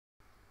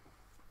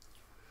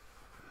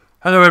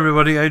Hello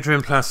everybody,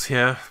 Adrian Plass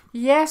here.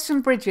 Yes,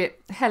 and Bridget.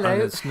 Hello.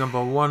 And it's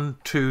number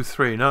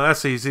 123. Now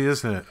that's easy,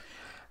 isn't it?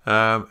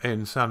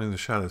 In Sounding the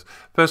Shadows.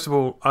 First of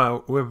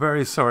all, we're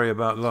very sorry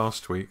about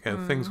last week.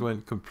 Things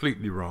went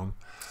completely wrong.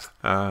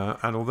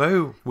 And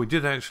although we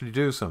did actually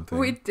do something,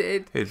 We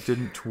did. it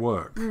didn't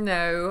work.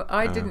 No,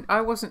 I didn't.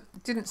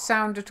 Didn't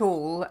sound at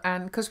all,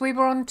 and because we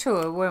were on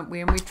tour, weren't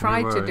we? And we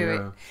tried to do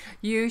it.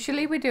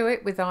 Usually, we do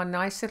it with our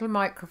nice little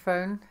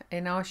microphone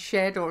in our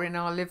shed or in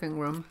our living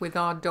room with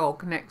our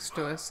dog next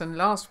to us. And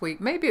last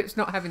week, maybe it's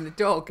not having the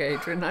dog,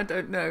 Adrian. I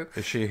don't know.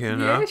 Is she here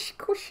now? Yes, of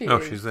course she is.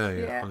 Oh, she's there.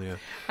 Yeah. Oh, yeah.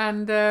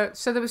 And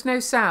so there was no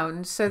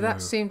sound, so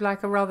that seemed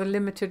like a rather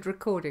limited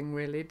recording,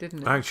 really,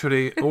 didn't it?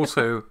 Actually,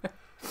 also,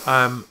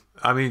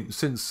 I mean,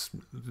 since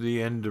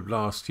the end of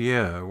last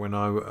year, when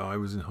I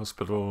was in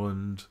hospital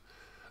and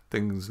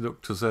things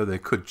looked as though they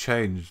could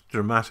change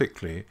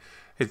dramatically,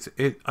 I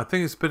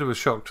think it's a bit of a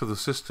shock to the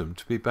system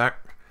to be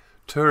back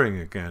touring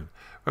again.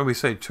 When we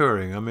say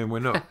touring, I mean we're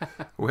not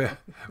we're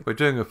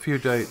doing a few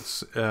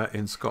dates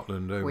in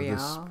Scotland over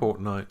this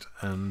fortnight,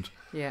 and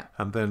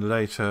then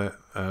later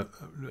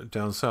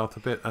down south a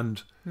bit,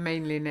 and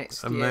mainly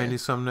next year, mainly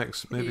some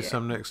next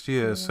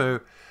year. Yeah. So,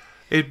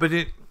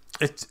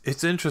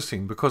 it's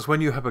interesting because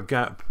when you have a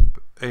gap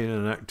in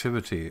an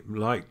activity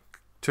like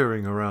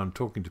touring around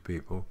talking to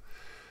people,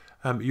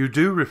 you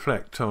do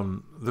reflect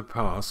on the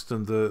past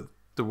and the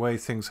way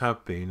things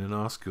have been and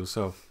ask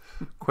yourself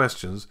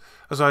questions,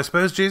 as I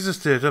suppose Jesus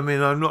did. I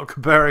mean, I'm not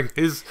comparing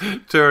his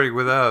touring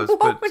with ours,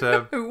 what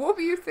were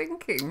you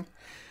thinking?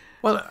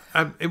 Well,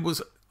 it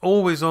was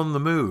always on the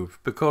move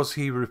because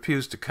he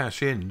refused to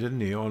cash in,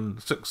 didn't he, on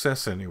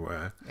success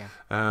anywhere.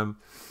 Yeah.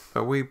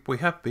 But we've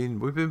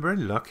been very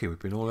lucky. We've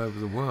been all over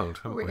the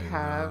world, haven't we? We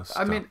have.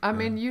 I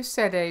mean, you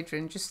said,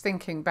 Adrian, just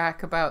thinking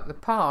back about the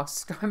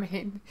past. I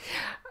mean,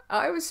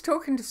 I was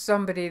talking to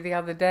somebody the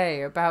other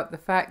day about the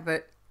fact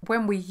that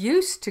when we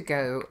used to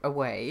go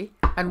away,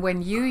 and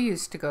when you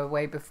used to go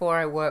away before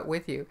I worked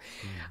with you,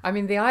 I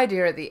mean, the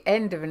idea at the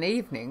end of an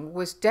evening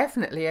was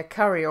definitely a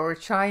curry or a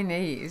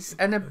Chinese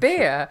and a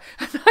beer.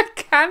 And I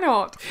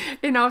cannot,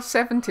 in our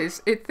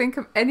 70s, think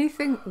of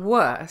anything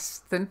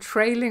worse than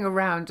trailing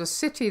around a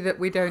city that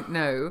we don't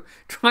know,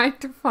 trying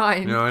to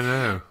find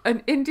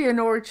an Indian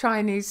or a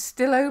Chinese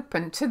still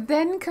open, to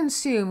then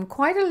consume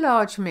quite a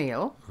large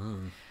meal.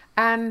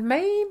 And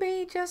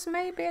just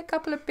maybe a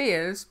couple of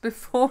beers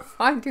before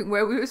finding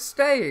where we were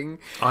staying.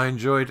 I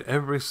enjoyed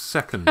every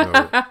second of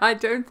it. I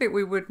don't think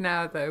we would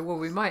now, though. Well,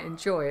 we might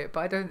enjoy it, but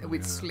I don't think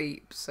we'd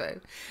sleep.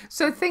 So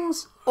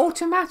things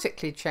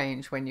automatically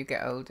change when you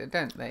get older,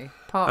 don't they?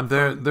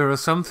 There are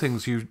some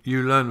things you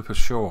learn for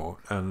sure,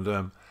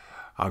 and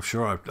I'm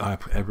sure I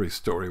have every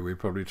story we've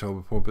probably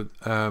told before, but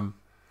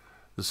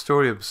the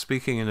story of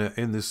speaking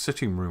in this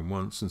sitting room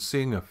once and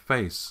seeing a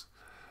face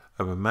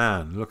of a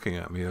man looking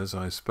at me as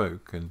I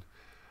spoke, and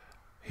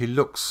he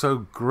looked so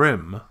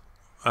grim.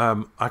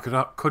 I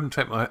couldn't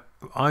take my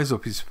eyes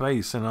off his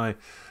face, and I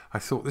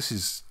thought, this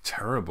is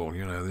terrible.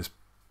 You know, this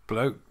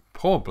bloke,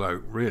 poor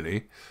bloke,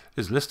 really,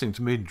 is listening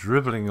to me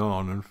drivelling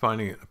on and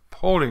finding it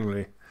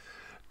appallingly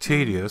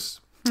tedious.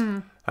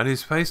 And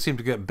his face seemed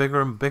to get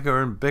bigger and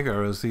bigger and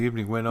bigger as the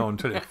evening went on,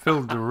 until it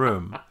filled the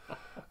room.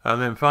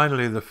 And then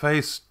finally the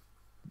face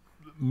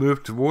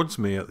moved towards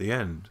me at the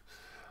end,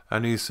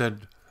 and he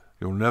said,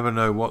 "You'll never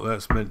know what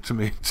that's meant to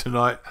me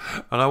tonight."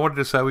 And I wanted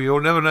to say, well,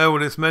 you'll never know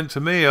what it's meant to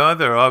me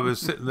either. I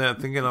was sitting there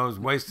thinking I was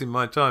wasting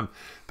my time.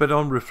 But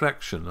on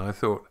reflection, I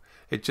thought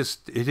it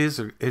is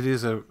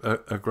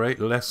a great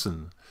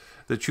lesson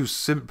that you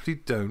simply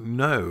don't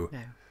know. No.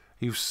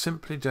 You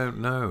simply don't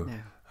know. No.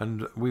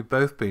 And we've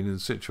both been in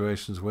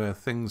situations where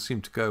things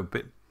seem to go a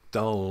bit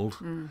dulled,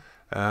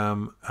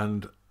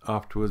 and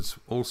afterwards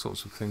all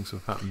sorts of things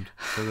have happened.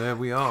 So there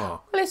we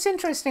are. Well, it's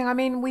interesting. I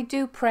mean, we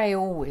do pray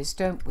always,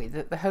 don't we,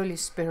 that the Holy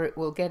Spirit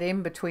will get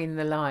in between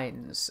the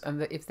lines,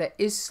 and that if there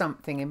is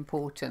something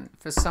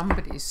important for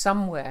somebody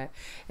somewhere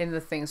in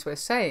the things we're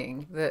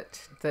saying,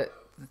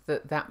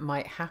 that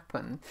might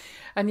happen.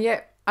 And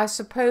yet, I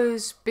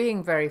suppose,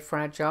 being very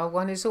fragile,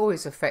 one is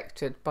always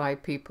affected by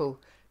people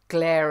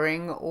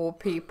glaring or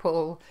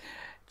people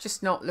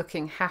just not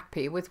looking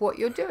happy with what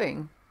you're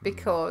doing,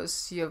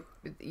 because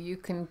you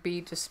can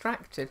be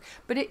distracted.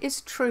 But it is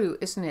true,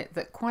 isn't it,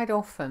 that quite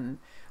often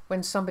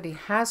when somebody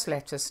has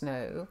let us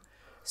know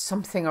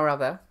something or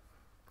other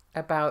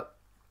about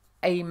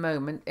a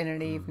moment in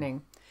an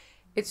evening,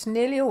 it's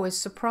nearly always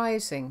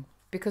surprising,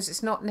 because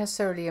it's not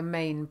necessarily a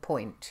main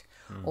point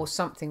or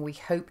something we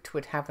hoped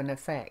would have an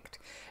effect.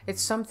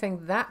 It's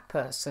something that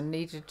person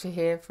needed to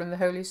hear from the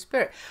Holy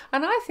Spirit.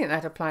 And I think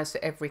that applies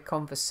to every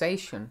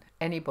conversation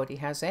anybody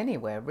has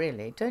anywhere,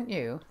 really, don't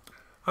you?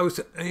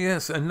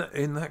 Yes, and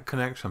in that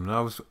connection,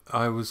 I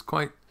was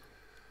quite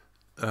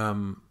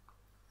not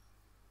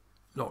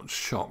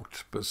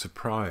shocked but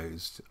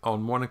surprised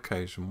on one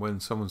occasion when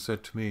someone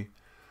said to me,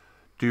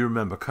 "Do you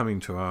remember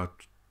coming to our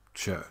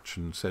church?"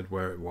 and said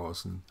where it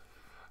was. And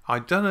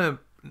I'd done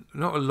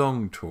not a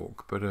long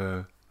talk, but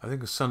I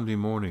think a Sunday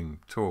morning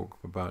talk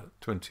for about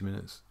 20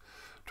 minutes,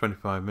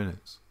 25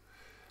 minutes.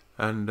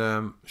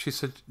 And she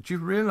said, "Do you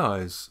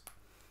realise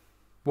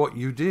what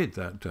you did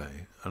that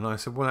day?" And I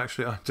said, "Well,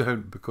 actually, I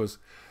don't, because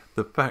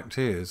the fact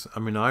is, I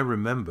mean, I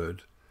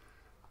remembered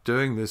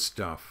doing this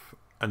stuff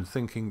and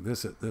thinking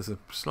there's a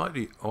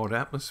slightly odd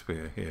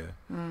atmosphere here,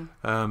 and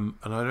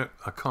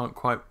I can't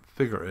quite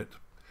figure it.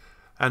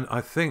 And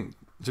I think,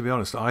 to be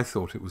honest, I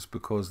thought it was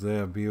because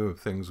their view of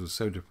things was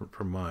so different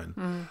from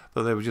mine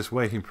that they were just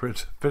waiting for it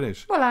to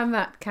finish. Well, and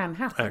that can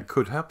happen. It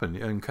could happen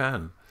and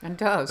can. And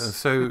does.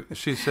 So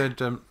she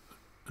said,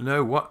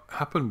 no, what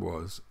happened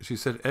was, she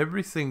said,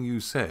 everything you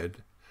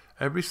said,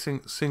 every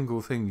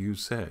single thing you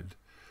said,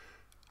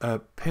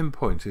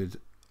 pinpointed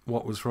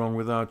what was wrong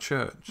with our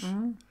church.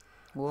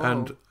 Whoa.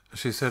 And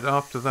she said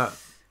after that,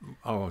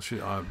 I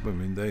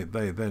mean,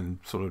 they then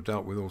sort of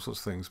dealt with all sorts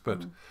of things,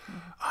 but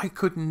I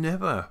could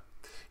never.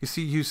 You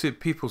see,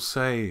 people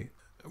say,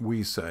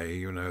 we say,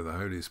 you know, the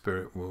Holy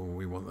Spirit, well,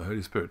 we want the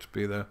Holy Spirit to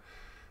be there.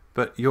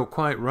 But you're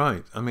quite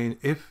right. I mean,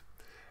 if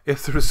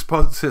the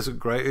response isn't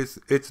great,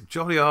 it's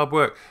jolly hard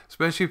work,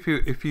 especially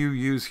if you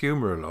use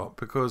humour a lot,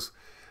 because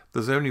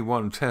there's only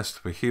one test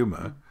for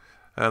humour,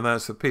 and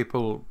that's that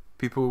people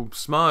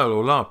smile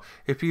or laugh.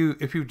 If you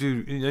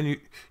do, then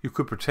you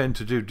could pretend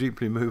to do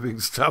deeply moving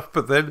stuff,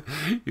 but then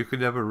you can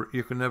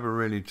never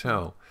really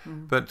tell.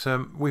 But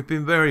we've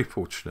been very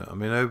fortunate. I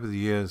mean, over the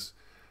years,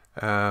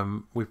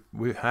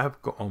 we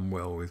have got on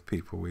well with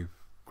people,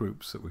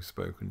 groups that we've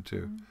spoken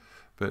to.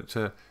 But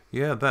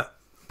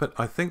but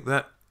I think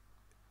that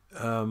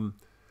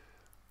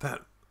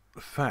that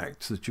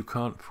fact that you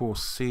can't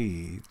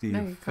foresee the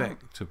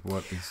effect of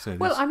what is said.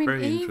 Well, is I mean,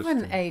 very even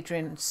interesting.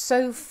 Adrian,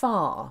 so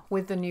far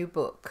with the new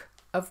book,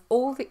 of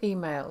all the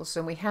emails,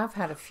 and we have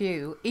had a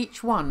few,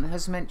 each one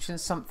has mentioned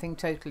something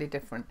totally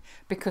different,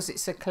 because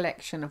it's a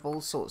collection of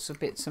all sorts of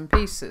bits and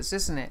pieces,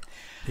 isn't it?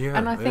 Yeah,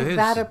 and I think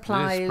that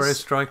applies. It's very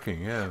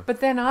striking, yeah. But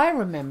then I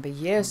remember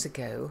years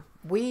ago,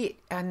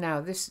 and now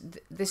this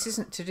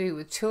isn't to do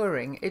with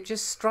touring, it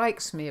just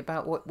strikes me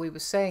about what we were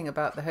saying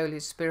about the Holy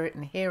Spirit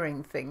and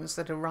hearing things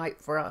that are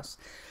right for us.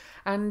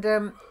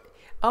 And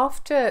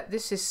after,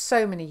 this is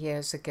so many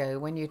years ago,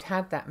 when you'd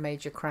had that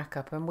major crack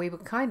up and we were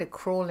kind of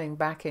crawling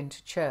back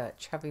into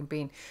church, having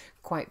been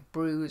quite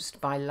bruised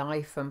by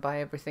life and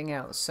by everything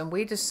else, and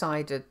we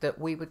decided that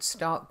we would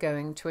start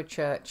going to a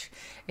church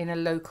in a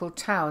local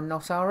town,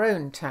 not our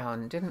own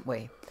town, didn't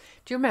we?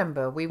 Do you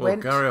remember? We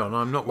went. Carry on.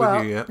 I'm not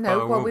with you yet.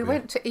 No, we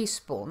went to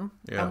Eastbourne,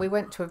 and we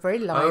went to a very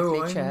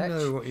lively church. I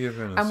know what you're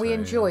going to say. And we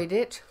enjoyed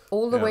it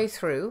all the way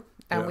through,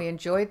 and we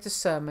enjoyed the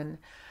sermon.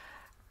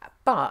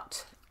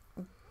 But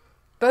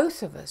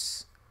both of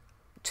us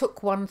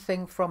took one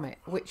thing from it,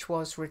 which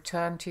was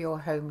return to your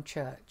home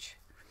church.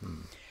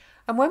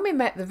 And when we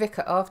met the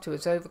vicar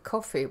afterwards over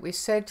coffee, we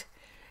said,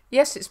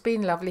 yes, it's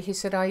been lovely. He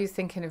said, are you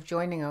thinking of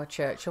joining our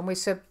church? And we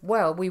said,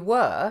 well, we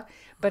were,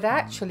 but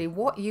actually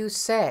what you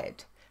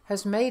said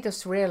has made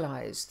us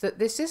realise that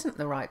this isn't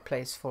the right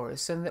place for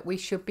us, and that we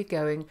should be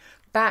going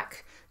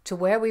back to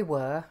where we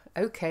were,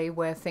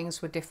 where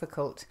things were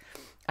difficult,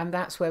 and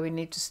that's where we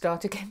need to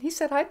start again. He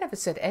said, I never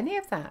said any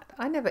of that.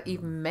 I never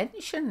even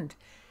mentioned.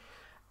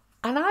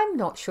 And I'm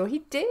not sure he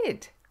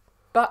did.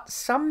 But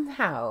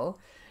somehow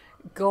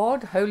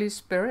God, Holy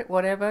Spirit,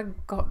 whatever,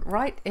 got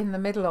right in the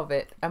middle of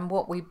it, and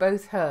what we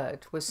both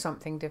heard was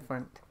something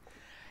different.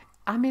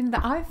 I mean,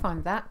 I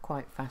find that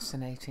quite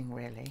fascinating,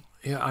 really.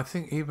 Yeah, I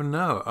think even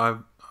now,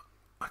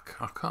 I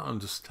can't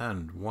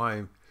understand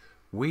why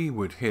we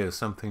would hear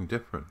something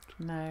different.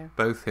 No.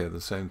 Both hear the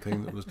same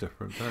thing that was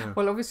different.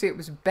 Well, obviously it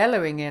was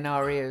bellowing in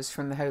our ears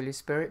from the Holy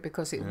Spirit,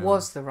 because it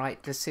was the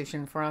right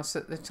decision for us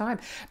at the time.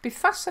 It'd be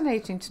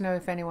fascinating to know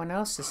if anyone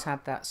else has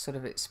had that sort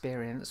of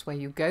experience, where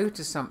you go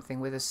to something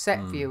with a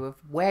set view of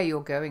where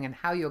you're going and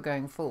how you're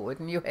going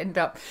forward, and you end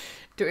up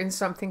doing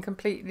something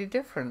completely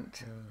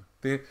different.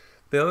 Yeah.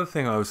 The other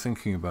thing I was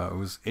thinking about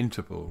was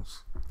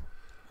intervals.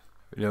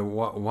 You know,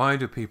 why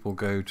do people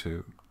go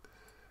to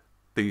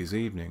these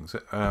evenings?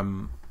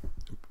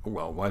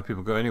 Why do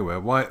people go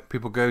anywhere? Why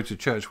people go to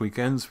church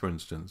weekends, for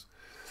instance?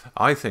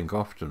 I think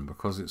often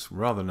because it's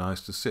rather nice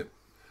to sit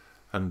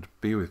and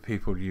be with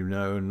people you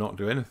know and not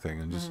do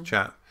anything and just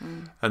chat.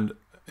 And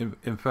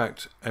in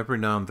fact, every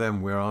now and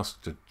then we're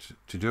asked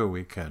to do a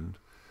weekend.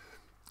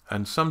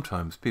 And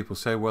sometimes people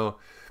say, well,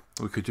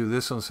 we could do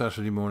this on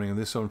Saturday morning and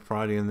this on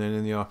Friday and then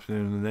in the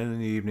afternoon and then in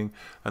the evening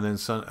and then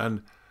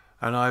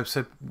and I've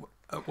said,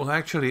 well,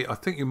 actually, I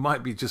think you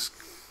might be just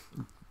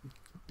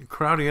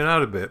crowding it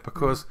out a bit,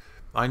 because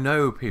I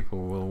know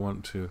people will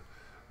want to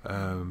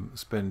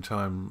spend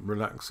time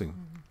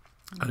relaxing.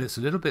 And it's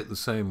a little bit the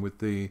same with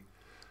the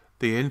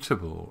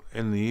interval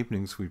in the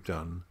evenings we've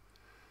done.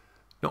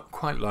 Not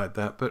quite like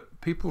that,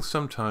 but people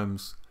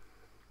sometimes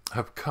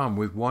have come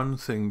with one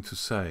thing to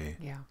say.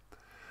 Yeah.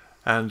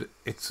 And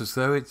it's as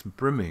though it's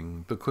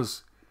brimming,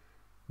 because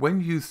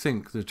when you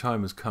think the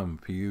time has come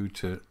for you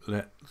to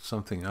let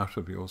something out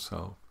of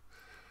yourself,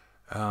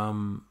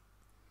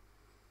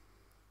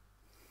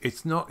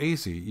 it's not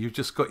easy. You've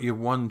just got your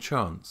one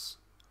chance.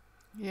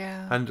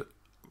 Yeah. And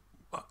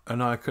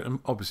I can,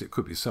 obviously it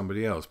could be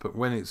somebody else, but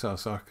when it's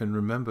us, I can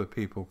remember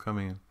people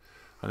coming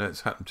I know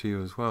it's happened to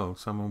you as well.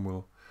 Someone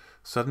will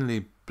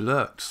suddenly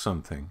blurt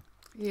something,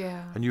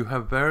 Yeah. and you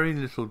have very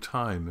little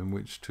time in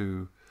which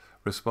to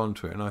respond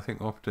to it. And I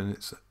think often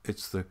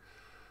it's the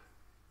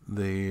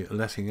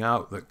letting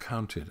out that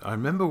counted. I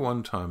remember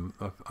one time,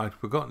 I'd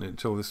forgotten it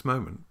until this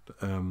moment.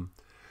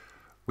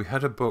 We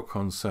had a book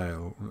on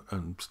sale,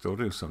 and still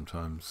do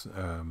sometimes,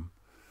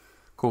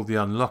 called The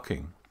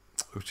Unlocking,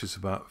 which is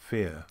about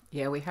fear.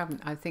 Yeah, we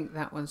haven't. I think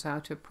that one's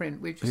out of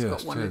print. We've just Yes,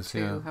 got one it or is, two,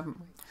 yeah. haven't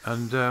we?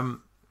 And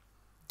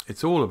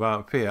it's all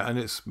about fear, and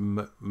it's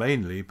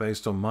mainly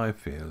based on my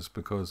fears,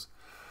 because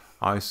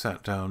I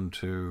sat down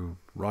to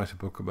write a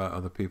book about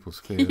other people's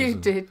fears. You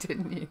did,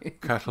 didn't you?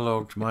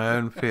 Catalogued my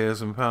own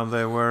fears and found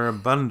they were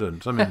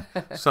abundant. I mean,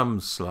 some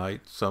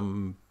slight,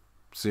 some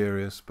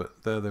serious,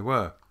 but there they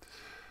were.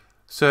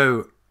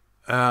 So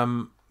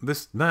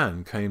this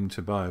man came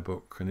to buy a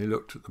book, and he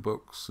looked at the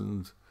books,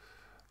 and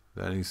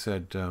then he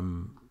said,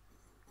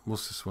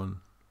 "What's this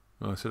one?"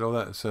 And I said, "Oh,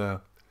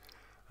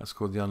 that's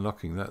called The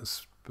Unlocking.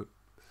 That's,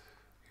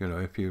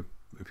 if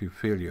you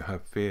feel you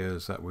have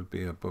fears, that would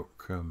be a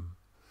book.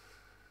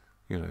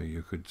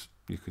 You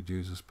could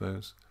use, I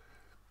suppose."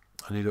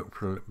 And he looked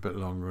for a bit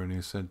longer, and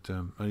he said,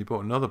 and he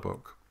bought another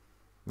book,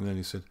 and then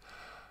he said,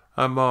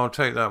 "Well, I'll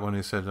take that one."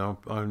 He said,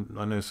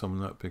 "I know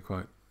someone that'd be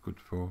quite good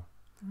for."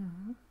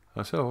 Mm-hmm.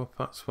 I said, "Oh, well,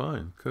 that's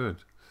fine,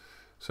 good."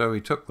 So he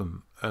took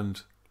them,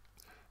 and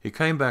he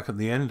came back at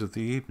the end of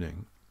the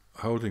evening,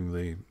 holding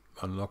The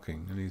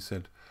Unlocking, and he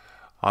said,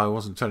 "I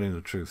wasn't telling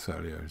the truth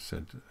earlier." He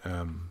said,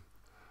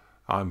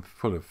 "I'm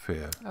full of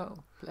fear." Oh,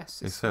 bless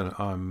He his said,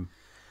 I'm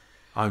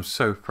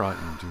so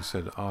frightened." He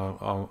said,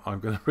 I'm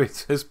going to read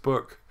this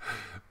book.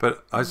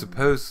 But I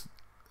suppose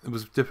it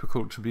was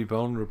difficult to be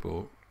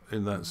vulnerable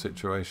in that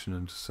situation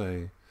and to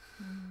say,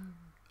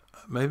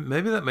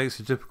 maybe that makes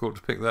it difficult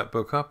to pick that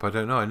book up. I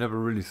don't know. I never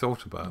really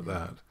thought about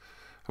that.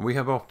 And we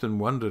have often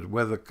wondered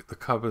whether the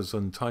covers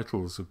and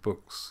titles of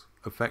books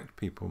affect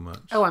people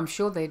much. Oh, I'm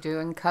sure they do,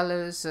 and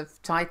colours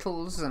of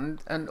titles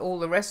and all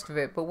the rest of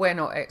it, but we're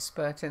not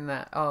expert in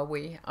that, are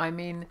we? I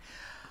mean,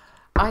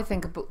 I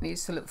think a book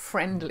needs to look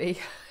friendly,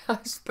 I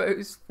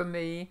suppose, for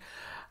me.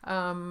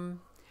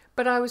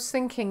 But I was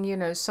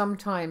thinking,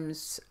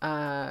 sometimes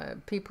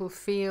people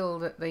feel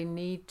that they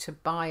need to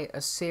buy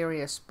a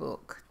serious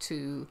book,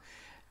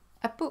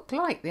 a book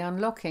like The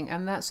Unlocking,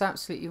 and that's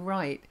absolutely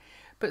right.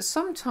 But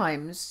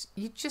sometimes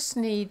you just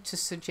need to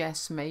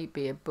suggest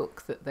maybe a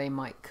book that they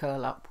might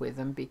curl up with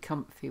and be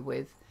comfy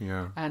with,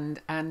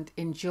 and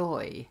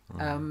enjoy.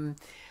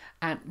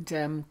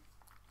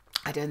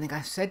 I don't think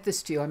I've said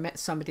this to you. I met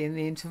somebody in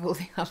the interval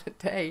the other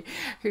day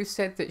who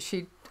said that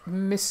she'd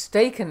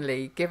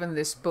mistakenly given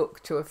this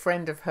book to a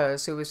friend of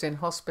hers who was in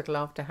hospital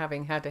after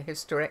having had a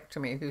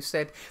hysterectomy, who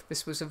said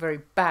this was a very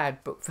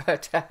bad book for her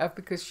to have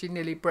because she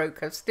nearly broke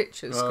her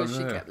stitches because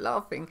she kept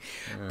laughing.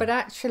 Yeah. But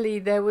actually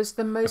there was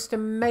the most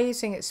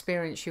amazing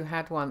experience you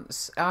had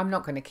once. I'm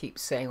not going to keep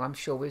saying, I'm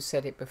sure we've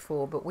said it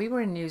before, but we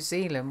were in New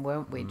Zealand,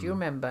 weren't we? Do you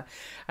remember?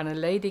 And a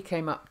lady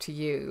came up to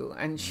you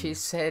and she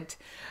said,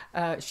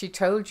 she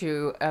told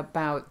you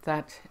about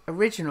that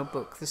original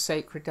book, The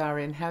Sacred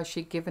Diary, and how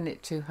she'd given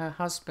it to her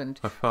husband,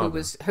 who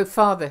was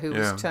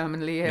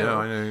terminally ill. Yeah,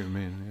 I know what you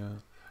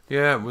mean.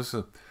 Yeah, it was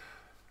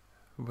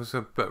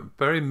a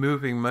very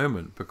moving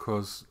moment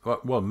because,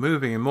 well,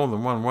 moving in more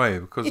than one way,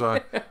 because I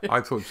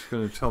thought she was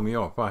going to tell me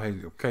off. I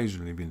had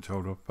occasionally been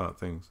told off about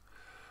things.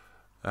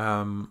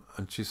 And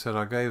she said,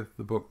 I gave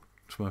the book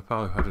to my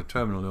father who had a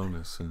terminal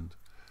illness and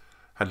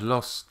had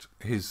lost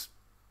his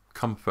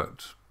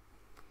comfort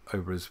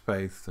over his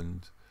faith,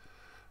 and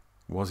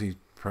was he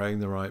praying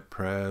the right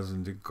prayers,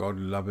 and did God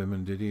love him,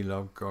 and did he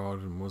love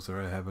God, and was there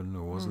a heaven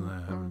or wasn't there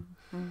a heaven?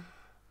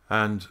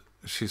 And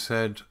she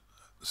said,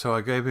 so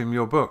I gave him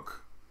your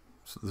book,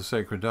 The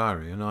Sacred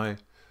Diary, and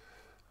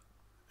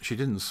she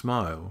didn't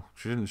smile,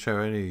 she didn't show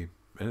any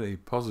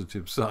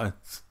positive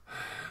signs.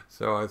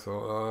 So I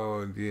thought,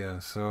 oh yeah.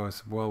 So I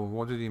said, well,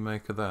 what did he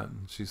make of that?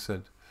 And she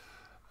said,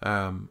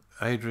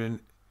 Adrian,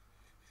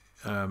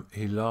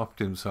 he laughed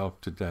himself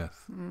to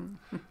death.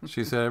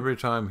 She said every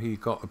time he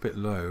got a bit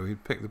low,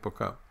 he'd pick the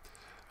book up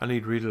and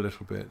he'd read a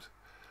little bit.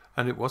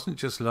 And it wasn't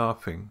just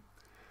laughing.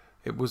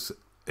 It was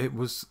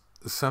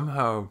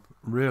somehow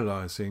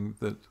realizing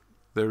that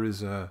there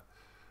is a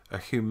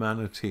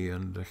humanity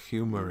and a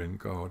humor in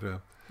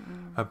God,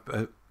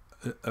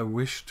 a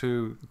wish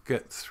to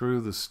get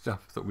through the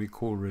stuff that we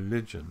call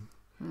religion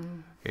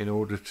in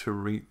order to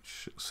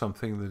reach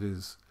something that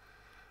is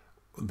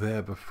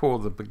there before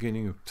the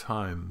beginning of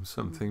time,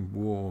 something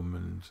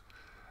warm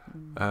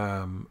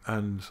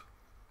and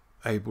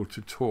able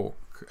to talk,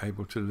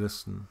 able to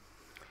listen.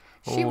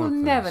 She will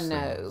never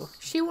know.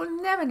 She will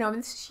never know. I mean,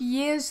 this is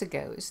years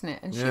ago, isn't it?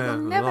 And she will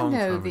never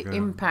know the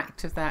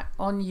impact of that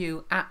on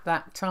you at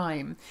that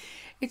time.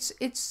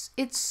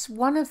 It's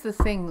one of the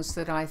things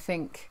that I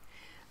think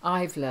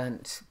I've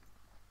learnt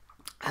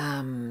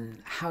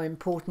how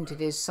important it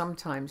is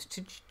sometimes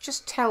to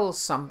just tell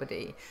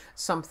somebody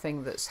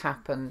something that's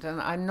happened.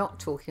 And I'm not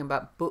talking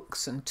about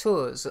books and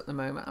tours at the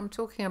moment. I'm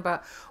talking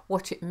about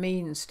what it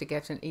means to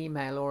get an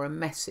email or a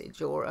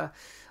message or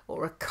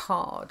a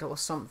card or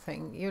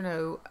something,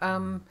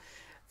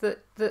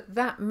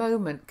 that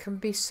moment can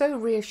be so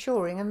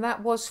reassuring. And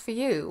that was for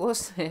you,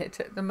 wasn't it?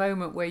 At the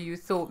moment where you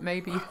thought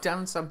maybe you'd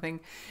done something,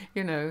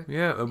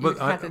 but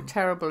had a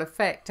terrible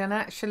effect. And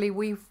actually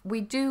we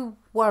do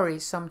worry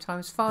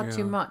sometimes far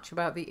too much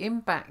about the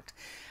impact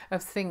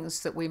of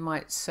things that we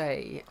might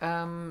say.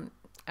 And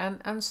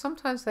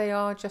sometimes they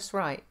are just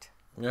right.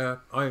 Yeah,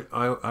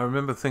 I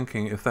remember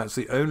thinking, if that's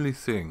the only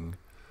thing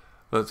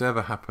that's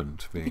ever happened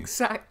to me,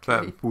 exactly,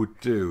 that would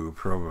do,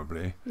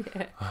 probably.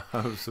 Yeah.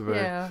 That was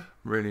a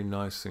really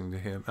nice thing to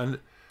hear. And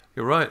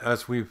you're right,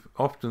 as we've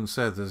often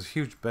said, there's a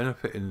huge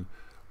benefit in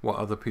what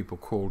other people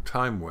call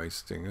time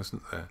wasting,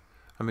 isn't there?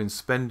 I mean,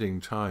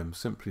 spending time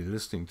simply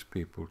listening to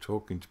people,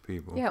 talking to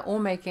people. Yeah, or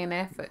making an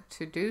effort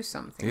to do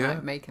something,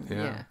 like making...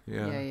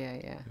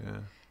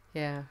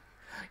 Yeah.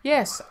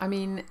 Yes, I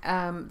mean,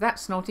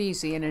 that's not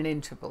easy in an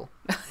interval.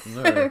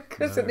 No,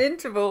 because an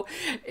interval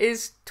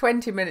is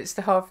 20 minutes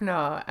to half an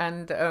hour.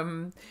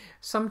 And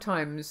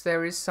sometimes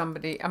there is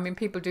somebody... I mean,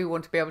 people do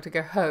want to be able to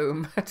go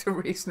home at a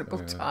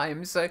reasonable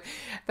time. So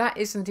that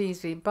isn't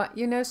easy. But,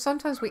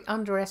 sometimes we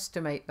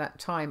underestimate that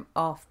time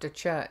after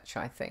church,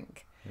 I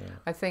think. Yeah.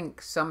 I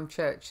think some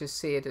churches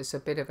see it as a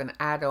bit of an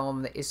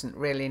add-on that isn't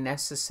really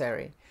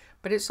necessary.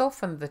 But it's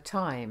often the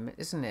time,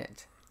 isn't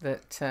it,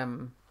 that...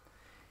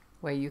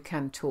 where you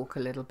can talk a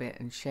little bit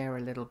and share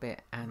a little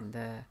bit and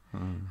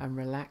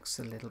relax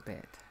a little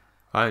bit.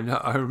 I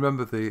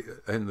remember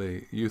in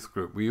the youth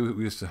group, we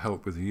used to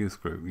help with the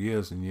youth group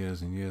years and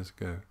years and years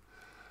ago.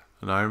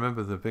 And I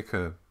remember the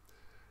vicar,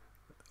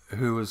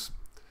 who was,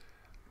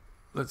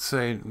 let's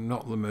say,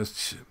 not the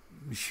most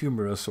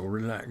humorous or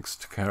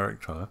relaxed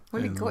character.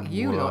 Well, he got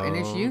you lot in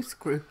his youth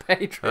group,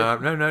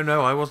 Adrian.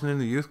 No, I wasn't in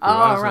the youth group.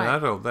 I was an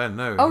adult then,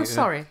 no. Oh,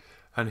 sorry.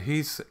 And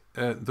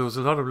there was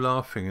a lot of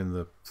laughing in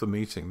the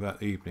meeting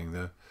that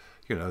evening.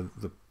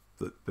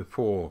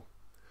 Before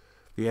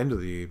the end of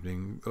the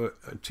evening,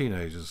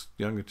 teenagers,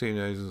 younger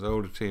teenagers,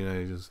 older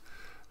teenagers,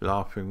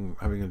 laughing,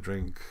 having a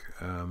drink,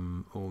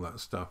 all that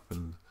stuff,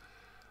 and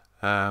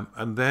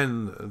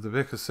then the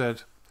vicar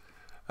said,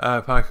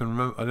 if I can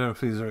remember, I don't know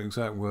if these are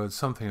exact words,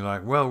 something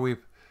like, "Well,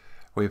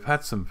 we've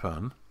had some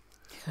fun,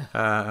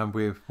 and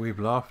we've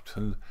laughed,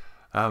 and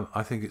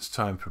I think it's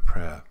time for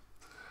prayer."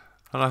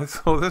 And I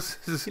thought, this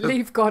is...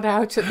 Leave God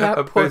out at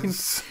that point. A bit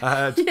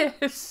sad.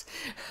 Yes.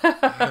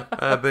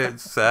 A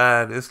bit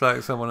sad. It's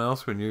like someone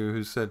else we knew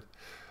who said,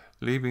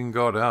 leaving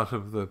God out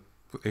of the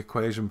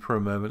equation for a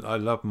moment, I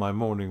love my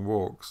morning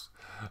walks.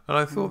 And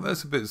I thought,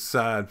 that's a bit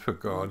sad for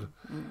God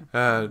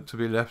to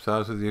be left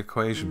out of the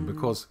equation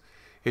because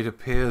it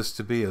appears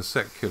to be a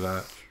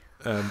secular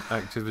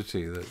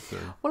activity.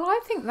 Well, I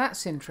think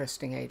that's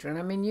interesting, Adrian.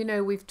 I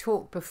mean, we've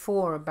talked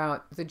before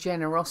about the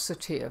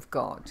generosity of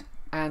God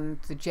and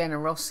the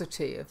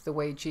generosity of the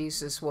way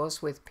Jesus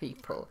was with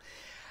people.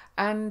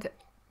 And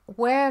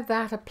where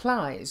that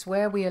applies,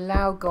 where we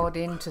allow God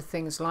into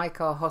things like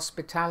our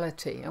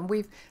hospitality, and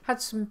we've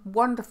had some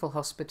wonderful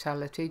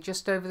hospitality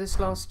just over this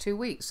last 2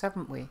 weeks,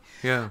 haven't we?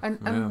 Yeah.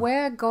 And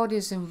where God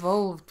is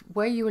involved,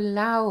 where you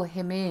allow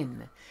him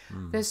in,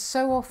 there's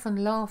so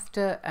often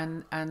laughter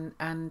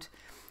and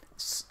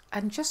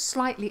just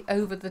slightly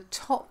over the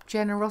top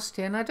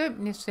generosity. And I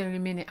don't necessarily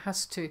mean it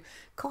has to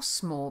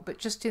cost more, but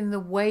just in the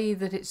way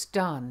that it's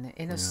done,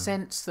 in a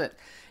sense that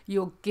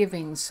you're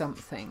giving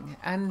something.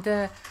 And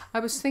I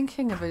was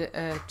thinking of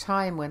a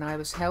time when I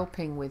was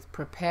helping with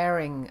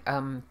preparing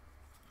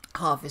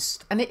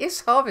harvest, and it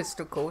is harvest,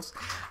 of course,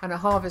 and a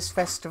harvest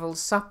festival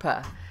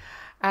supper.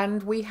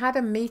 And we had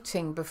a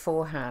meeting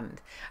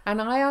beforehand,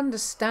 and I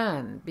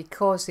understand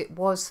because it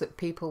was that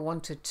people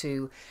wanted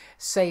to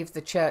save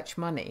the church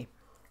money.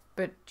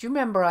 But do you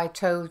remember I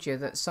told you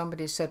that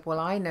somebody said, well,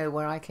 I know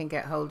where I can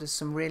get hold of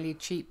some really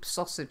cheap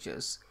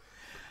sausages?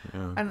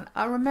 Yeah. And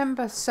I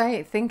remember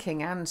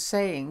thinking and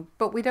saying,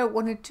 but we don't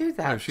want to do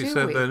that, no, she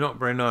said they're not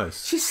very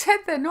nice. She said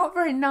they're not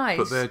very nice.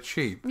 But they're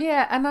cheap.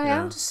 Yeah, and I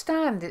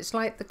understand. It's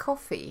like the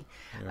coffee.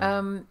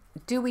 Yeah.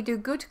 Do we do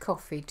good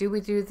coffee? Do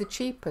we do the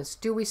cheapest?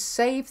 Do we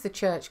save the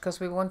church because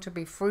we want to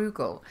be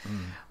frugal?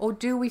 Or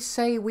do we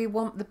say we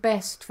want the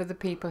best for the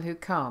people who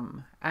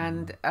come?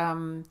 And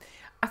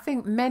I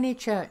think many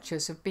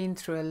churches have been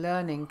through a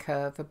learning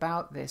curve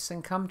about this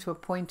and come to a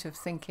point of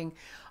thinking,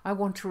 I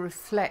want to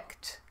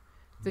reflect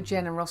the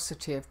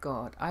generosity of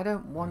God. I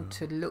don't want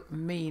to look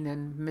mean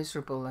and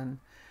miserable, and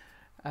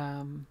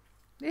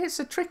it's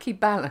a tricky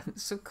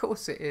balance, of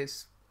course it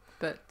is.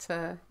 But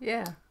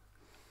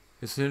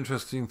it's an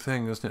interesting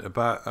thing, isn't it,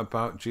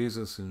 about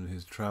Jesus and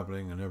his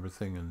travelling and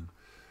everything,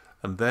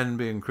 and then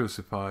being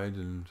crucified,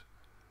 and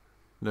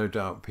no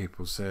doubt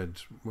people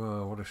said,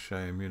 well, what a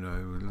shame,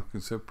 we're looking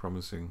so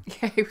promising.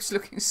 Yeah, he was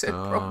looking so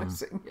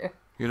promising, yeah.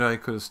 He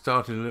could have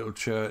started a little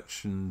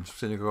church and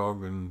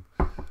synagogue and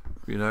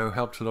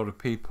helped a lot of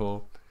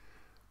people,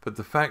 But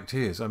the fact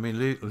is, I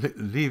mean,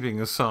 leaving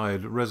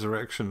aside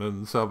resurrection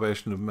and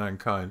salvation of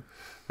mankind,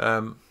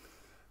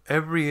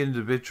 every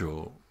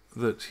individual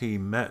that he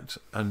met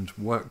and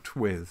worked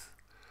with,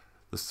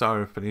 the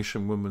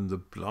Syrophoenician woman, the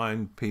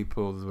blind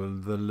people,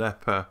 the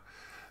leper,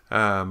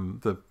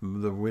 the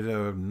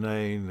widow of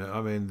Nain,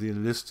 I mean, the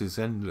list is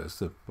endless.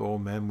 The 4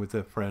 men with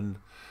their friend,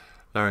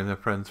 lowering their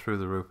friend through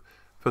the roof.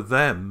 For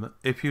them,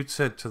 if you'd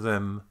said to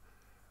them,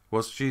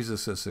 was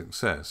Jesus a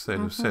success? They'd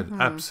have said,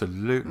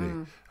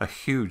 absolutely, a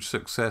huge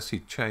success. He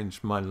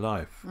changed my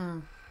life.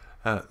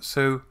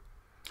 So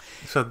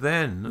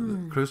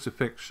then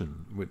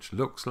crucifixion, which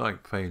looks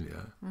like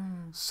failure,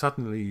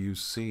 suddenly you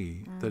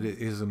see that it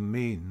is a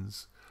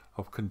means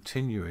of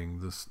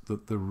continuing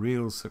the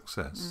real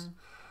success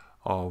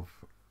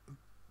of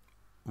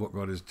what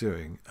God is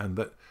doing, and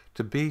that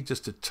to be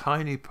just a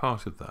tiny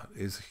part of that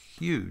is a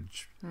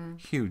huge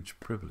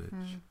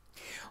privilege.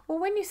 Well,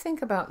 when you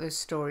think about those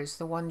stories,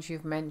 the ones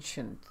you've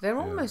mentioned, they're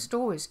almost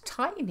always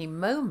tiny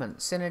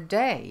moments in a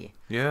day.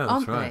 Yeah,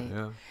 aren't that's right. they?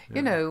 Yeah.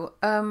 You know,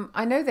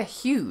 I know they're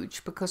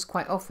huge because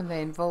quite often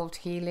they involved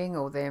healing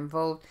or they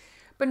involved,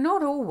 but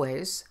not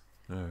always.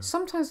 No.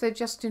 Sometimes they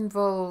just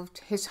involved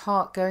his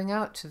heart going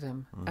out to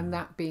them and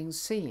that being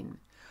seen,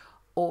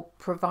 or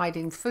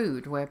providing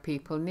food where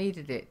people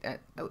needed it,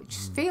 which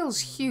feels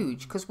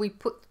huge because we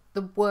put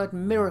the word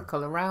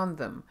miracle around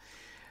them.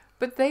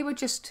 But they were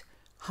just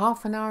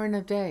half an hour in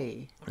a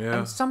day. Yeah,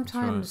 and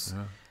sometimes that's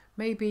right,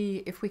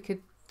 maybe if we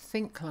could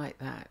think like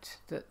that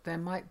there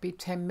might be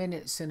 10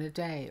 minutes in a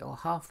day or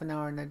half an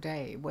hour in a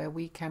day where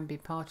we can be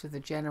part of the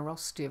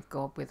generosity of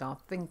God with our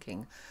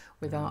thinking,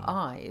 with our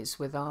eyes,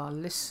 with our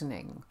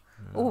listening,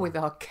 or with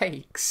our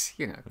cakes,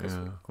 you know.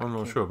 Yeah, I'm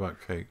not sure about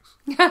cakes.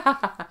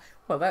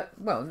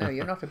 Well, no,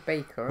 you're not a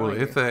baker, Well, are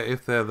if you?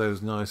 they're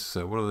those nice,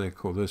 what are they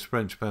called? Those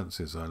French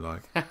fancies I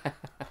like.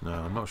 No,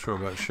 I'm not sure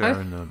about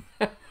sharing them.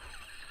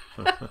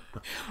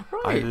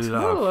 Right. I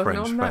love French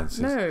on that, fancies.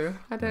 no,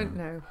 I don't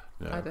know.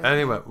 Yeah. I don't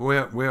Anyway,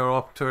 know. we're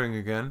off touring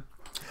again,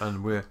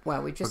 and we're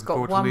Well, we just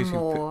looking got forward to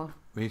one more.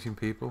 meeting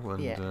people,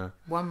 and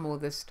One more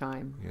this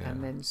time, yeah.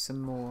 and then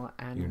some more.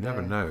 And you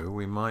never know,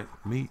 we might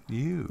meet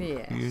you.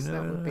 Yes, You that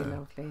never would be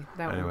know. lovely.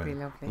 That Anyway, would be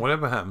lovely.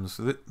 Whatever happens,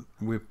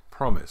 we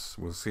promise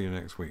we'll see you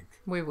next week.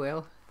 We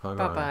will. Bye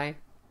Bye bye.